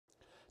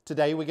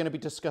Today we're going to be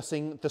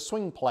discussing the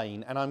swing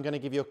plane, and I'm going to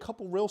give you a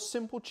couple real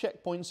simple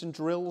checkpoints and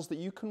drills that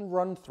you can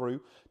run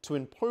through to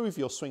improve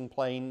your swing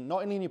plane,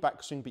 not only in your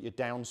backswing but your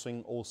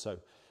downswing also.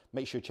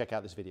 Make sure you check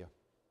out this video.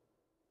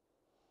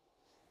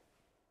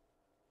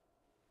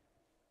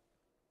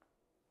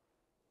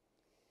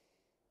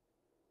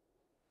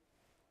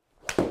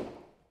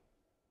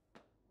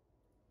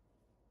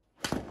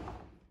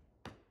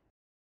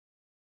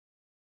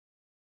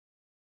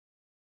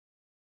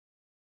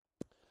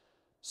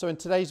 So in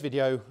today's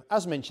video,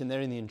 as mentioned there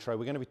in the intro,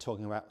 we're going to be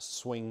talking about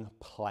swing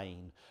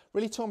plane.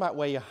 Really talking about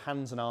where your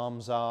hands and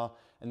arms are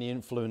and the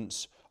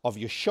influence of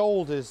your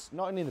shoulders,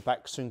 not only in the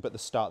backswing, but the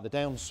start of the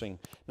downswing.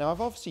 Now I've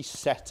obviously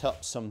set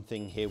up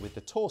something here with the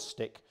tour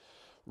stick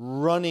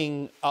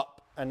running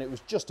up, and it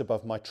was just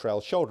above my trail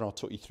shoulder, and I'll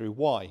talk you through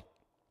why.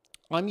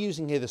 I'm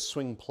using here the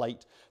swing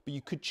plate, but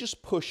you could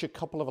just push a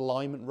couple of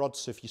alignment rods,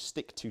 so if you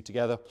stick two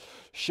together,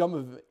 shove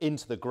them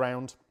into the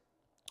ground.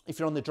 If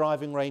you're on the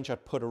driving range,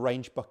 I'd put a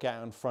range bucket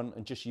out in front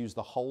and just use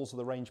the holes of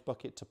the range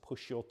bucket to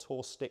push your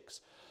tour sticks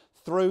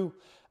through.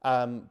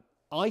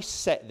 I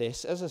set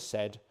this, as I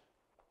said,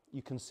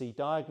 you can see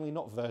diagonally,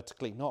 not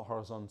vertically, not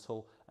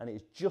horizontal, and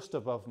it's just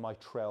above my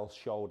trail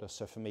shoulder,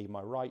 so for me,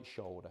 my right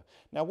shoulder.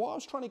 Now, what I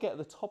was trying to get at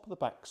the top of the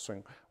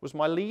backswing was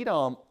my lead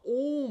arm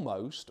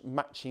almost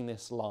matching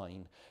this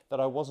line,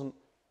 that I wasn't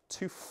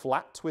too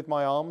flat with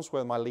my arms,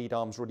 where my lead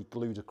arm's really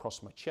glued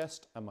across my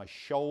chest, and my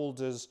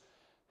shoulders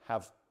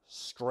have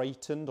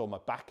straightened, or my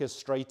back is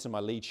straightened, my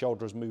lead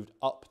shoulder has moved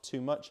up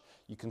too much.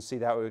 You can see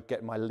that would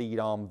get my lead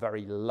arm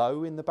very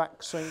low in the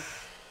backswing,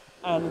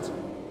 and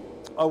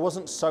I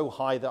wasn't so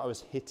high that I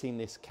was hitting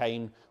this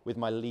cane with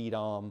my lead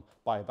arm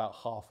by about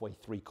halfway,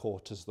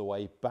 3/4 the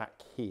way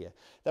back here.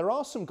 There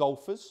are some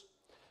golfers,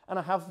 and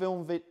I have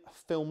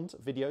filmed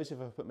videos, if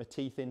I put my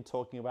teeth in,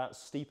 talking about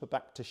steeper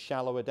back to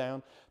shallower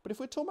down. But if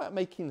we're talking about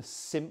making the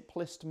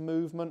simplest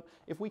movement,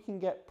 if we can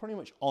get pretty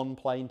much on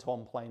plane to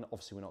on plane,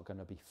 obviously we're not going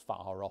to be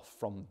far off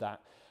from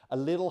that. A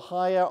little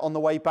higher on the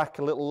way back,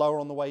 a little lower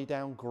on the way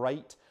down,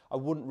 great. I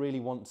wouldn't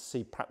really want to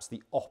see perhaps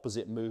the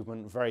opposite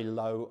movement, very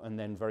low and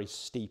then very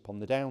steep on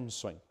the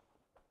downswing.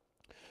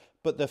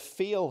 But the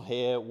feel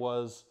here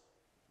was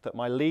that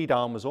my lead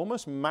arm was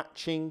almost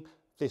matching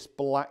this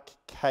black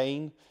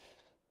cane,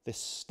 this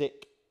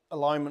stick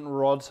alignment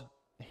rod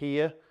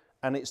here,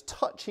 and it's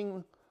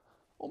touching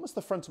almost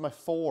the front of my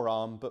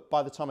forearm, but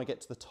by the time I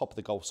get to the top of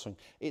the golf swing,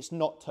 it's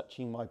not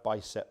touching my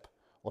bicep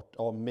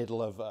or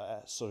middle of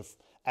sort of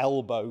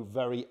elbow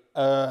very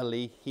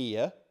early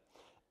here.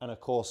 And of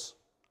course,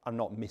 I'm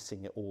not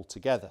missing it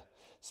altogether.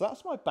 So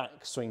that's my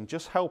backswing,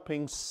 just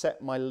helping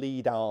set my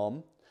lead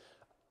arm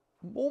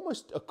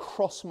almost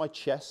across my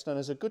chest. And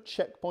as a good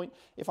checkpoint,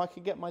 if I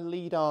could get my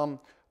lead arm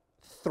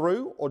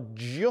through or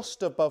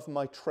just above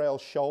my trail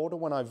shoulder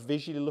when I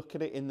visually look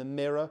at it in the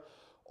mirror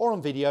or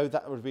on video,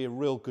 that would be a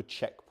real good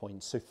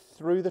checkpoint. So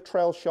through the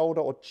trail shoulder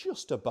or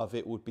just above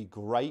it would be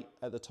great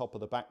at the top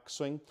of the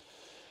backswing.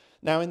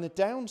 Now in the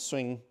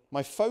downswing,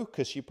 my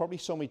focus, you probably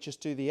saw me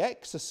just do the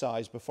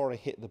exercise before I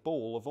hit the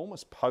ball of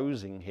almost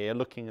posing here,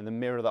 looking in the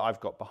mirror that I've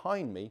got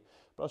behind me,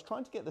 but I was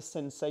trying to get the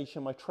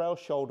sensation my trail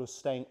shoulder was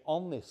staying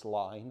on this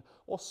line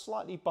or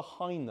slightly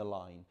behind the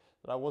line,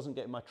 that I wasn't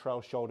getting my trail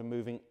shoulder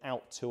moving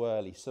out too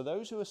early. So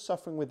those who are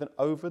suffering with an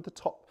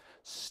over-the-top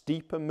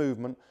steeper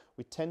movement,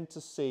 we tend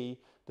to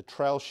see the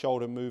trail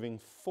shoulder moving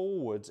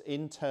forwards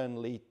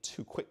internally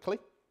too quickly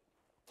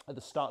at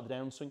the start of the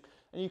downswing.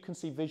 And you can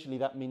see visually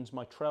that means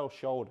my trail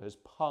shoulder has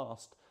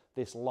passed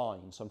this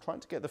line. So I'm trying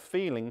to get the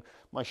feeling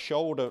my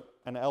shoulder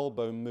and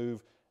elbow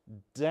move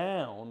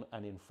down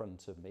and in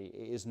front of me.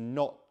 It is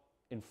not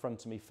in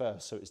front of me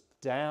first. So it's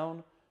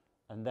down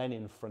and then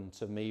in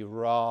front of me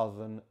rather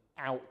than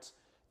out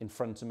in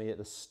front of me at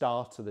the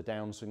start of the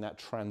downswing, that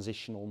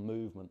transitional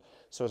movement.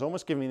 So it's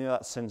almost giving me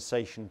that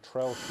sensation,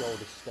 trail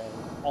shoulder staying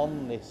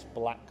on this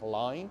black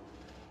line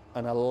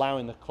and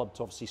allowing the club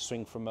to obviously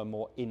swing from a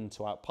more in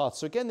to out path.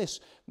 So again,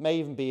 this may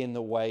even be in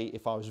the way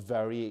if I was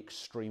very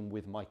extreme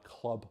with my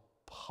club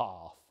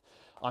path.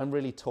 I'm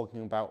really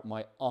talking about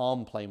my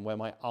arm plane, where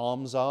my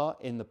arms are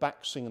in the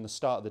backswing and the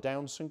start of the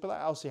downswing, but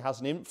that obviously has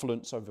an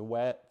influence over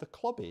where the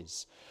club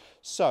is.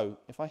 So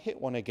if I hit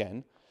one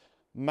again,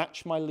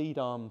 match my lead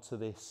arm to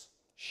this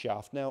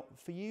shaft. Now,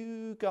 for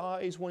you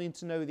guys wanting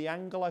to know the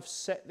angle I've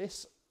set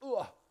this,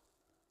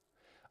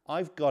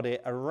 I've got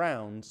it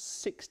around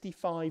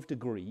 65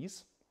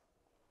 degrees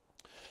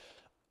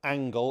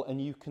angle, and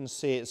you can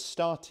see it's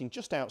starting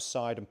just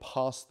outside and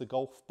past the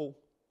golf ball.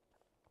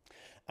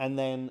 And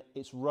then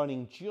it's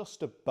running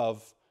just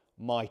above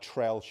my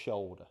trail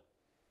shoulder.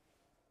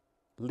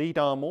 Lead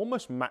arm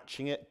almost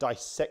matching it,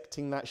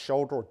 dissecting that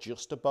shoulder or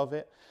just above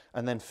it,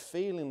 and then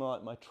feeling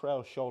like my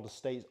trail shoulder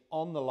stays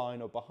on the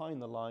line or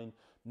behind the line,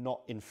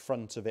 not in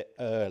front of it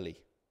early.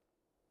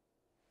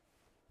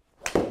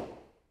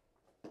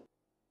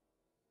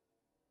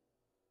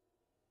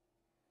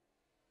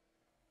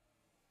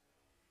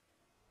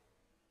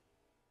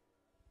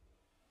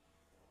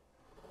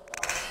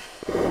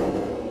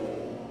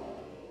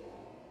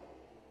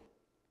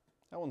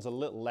 That one's a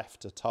little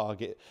left to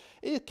target.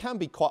 It can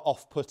be quite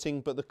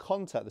off-putting, but the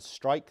contact, the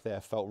strike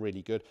there felt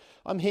really good.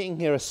 I'm hitting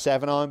here a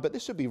 7-iron, but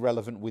this would be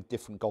relevant with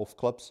different golf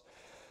clubs.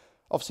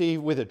 Obviously,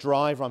 with a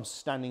driver, I'm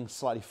standing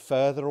slightly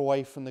further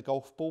away from the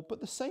golf ball,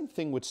 but the same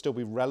thing would still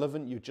be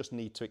relevant. You just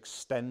need to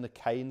extend the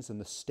canes and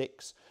the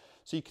sticks.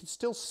 So you can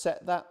still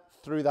set that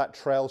through that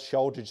trail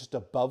shoulder, just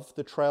above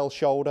the trail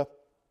shoulder.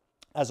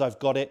 As I've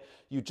got it,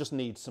 you just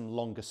need some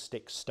longer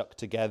sticks stuck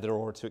together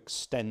or to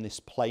extend this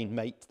plane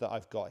mate that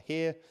I've got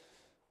here.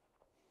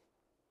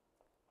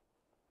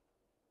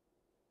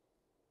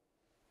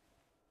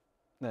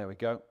 There we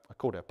go. I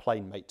called it a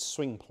plane mate,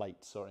 swing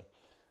plate, sorry.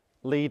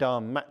 Lead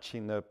arm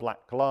matching the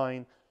black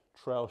line,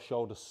 trail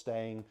shoulder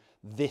staying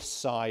this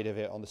side of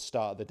it on the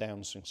start of the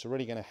downswing. So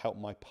really going to help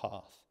my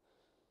path.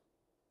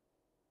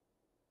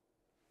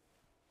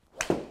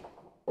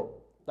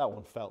 That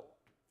one felt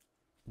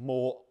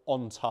more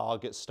on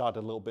target, started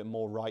a little bit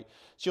more right.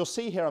 So you'll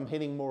see here I'm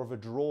hitting more of a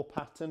draw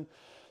pattern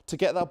to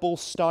get that ball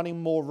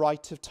starting more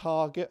right of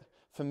target.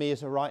 For me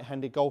as a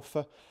right-handed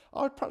golfer,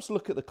 I would perhaps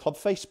look at the club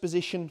face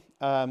position.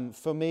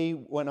 For me,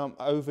 when I'm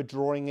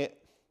overdrawing it,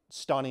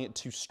 starting it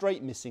too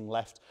straight, missing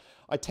left,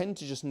 I tend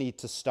to just need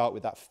to start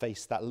with that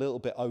face that little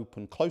bit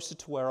open, closer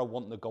to where I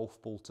want the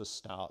golf ball to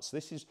start. So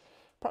this is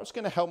perhaps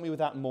going to help me with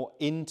that more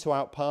in to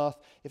out path.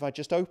 If I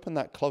just open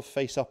that club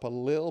face up a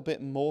little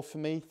bit more for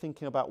me,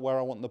 thinking about where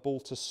I want the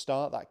ball to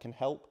start, that can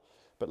help.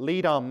 But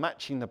lead arm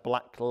matching the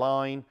black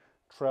line,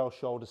 trail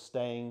shoulder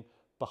staying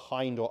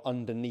behind or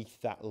underneath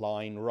that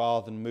line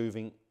rather than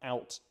moving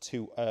out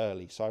too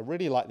early. So I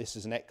really like this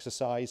as an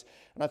exercise,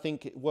 and I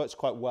think it works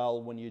quite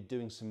well when you're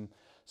doing some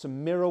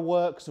mirror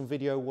work, some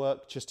video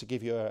work, just to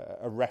give you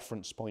a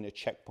reference point, a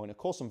checkpoint. Of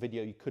course, on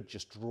video, you could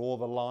just draw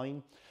the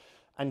line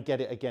and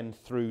get it again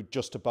through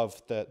just above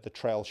the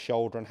trail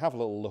shoulder and have a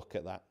little look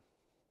at that.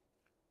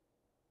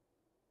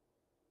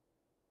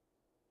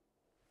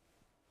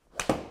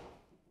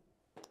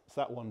 So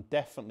that one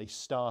definitely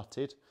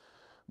started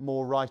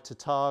more right to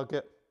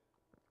target.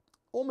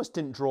 Almost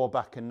didn't draw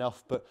back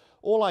enough, but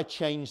all I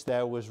changed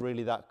there was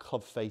really that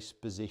club face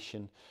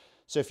position.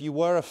 So if you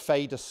were a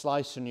fader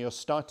slicer and you're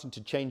starting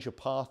to change your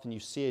path and you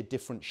see a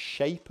different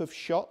shape of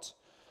shot,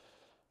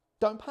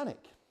 don't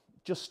panic.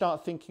 Just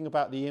start thinking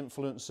about the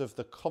influence of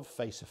the club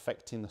face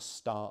affecting the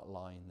start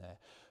line there.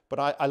 But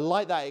I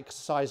like that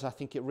exercise. I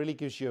think it really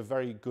gives you a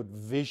very good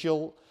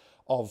visual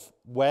of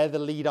where the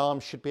lead arm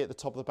should be at the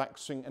top of the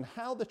backswing and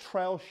how the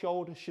trail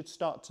shoulder should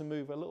start to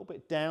move a little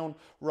bit down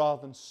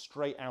rather than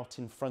straight out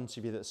in front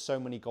of you that so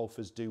many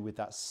golfers do with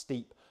that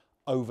steep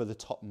over the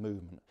top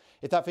movement.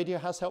 If that video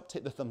has helped,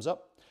 hit the thumbs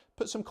up.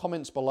 Put some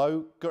comments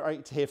below.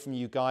 Great to hear from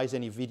you guys.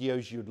 Any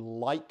videos you'd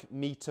like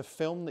me to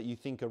film that you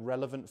think are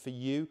relevant for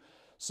you.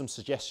 Some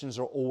suggestions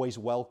are always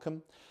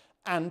welcome.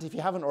 And if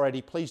you haven't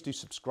already, please do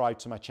subscribe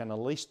to my channel,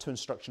 at least 2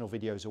 instructional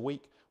videos a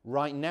week.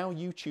 Right now,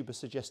 YouTube is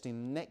suggesting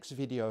the next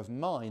video of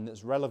mine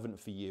that's relevant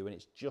for you, and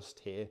it's just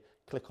here.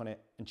 Click on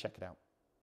it and check it out.